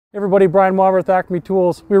Everybody, Brian Wavra with Acme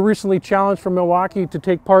Tools. We were recently challenged from Milwaukee to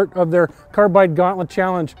take part of their Carbide Gauntlet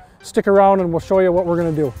challenge. Stick around and we'll show you what we're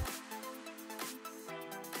going to do.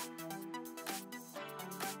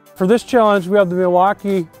 For this challenge, we have the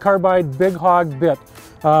Milwaukee Carbide Big Hawg bit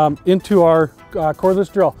into our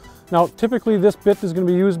cordless drill. Now, typically this bit is going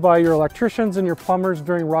to be used by your electricians and your plumbers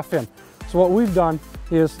during rough-in. So what we've done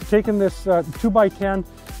is taken this 2x10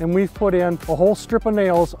 and we've put in a whole strip of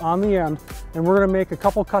nails on the end, and we're going to make a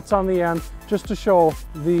couple cuts on the end just to show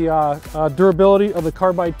the durability of the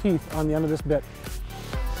carbide teeth on the end of this bit.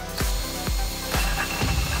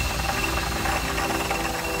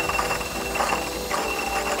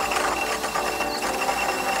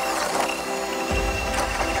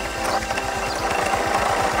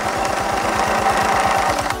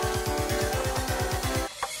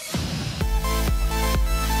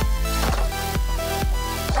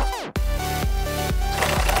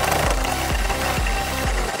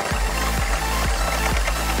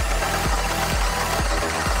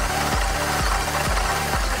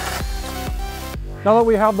 Now that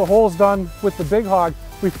we have the holes done with the Big Hawg,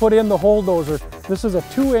 we put in the hole dozer. This is a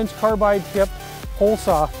 2-inch carbide tip hole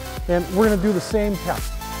saw, and we're going to do the same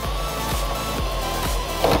test.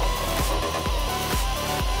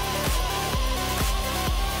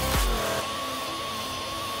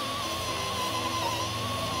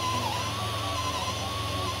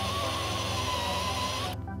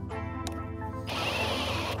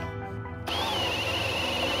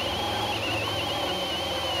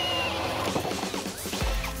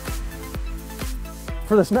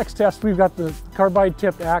 For this next test, we've got the carbide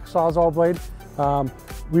tipped axe sawzall blade.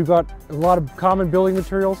 We've got a lot of common building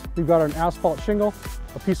materials. We've got an asphalt shingle,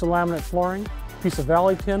 a piece of laminate flooring, a piece of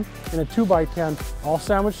valley tin, and a 2x10 all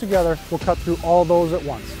sandwiched together. We'll cut through all those at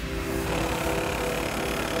once.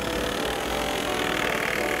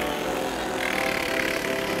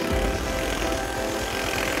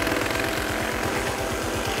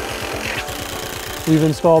 We've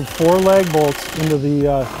installed 4 lag bolts into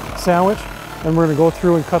the sandwich, and we're going to go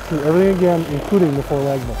through and cut through everything again, including the 4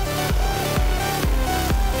 lag bolts.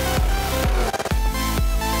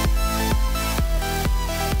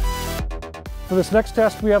 For this next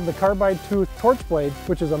test, we have the Carbide Tooth torch blade,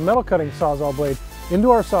 which is a metal cutting sawzall blade,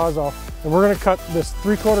 into our sawzall, and we're going to cut this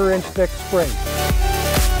 3/4 inch thick spring.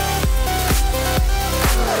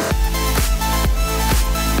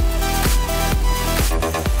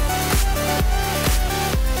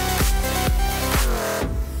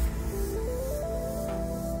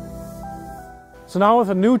 So now with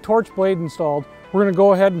a new torch blade installed, we're going to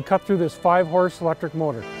go ahead and cut through this 5-horse electric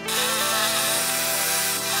motor.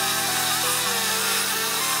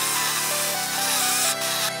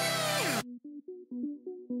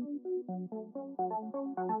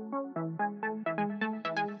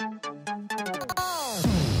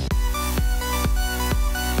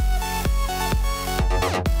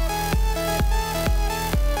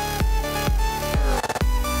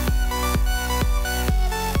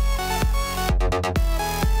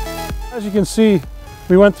 As you can see,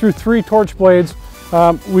 we went through 3 torch blades.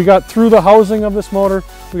 We got through the housing of this motor,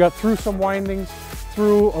 we got through some windings,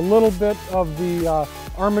 through a little bit of the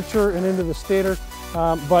armature and into the stator,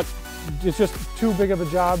 but it's just too big of a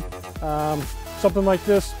job. Something like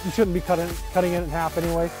this, you shouldn't be cutting it in half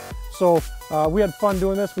anyway. So we had fun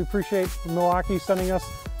doing this. We appreciate Milwaukee sending us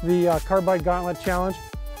the Carbide Gauntlet Challenge.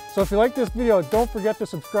 So if you like this video, don't forget to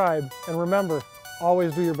subscribe, and remember,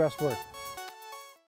 always do your best work.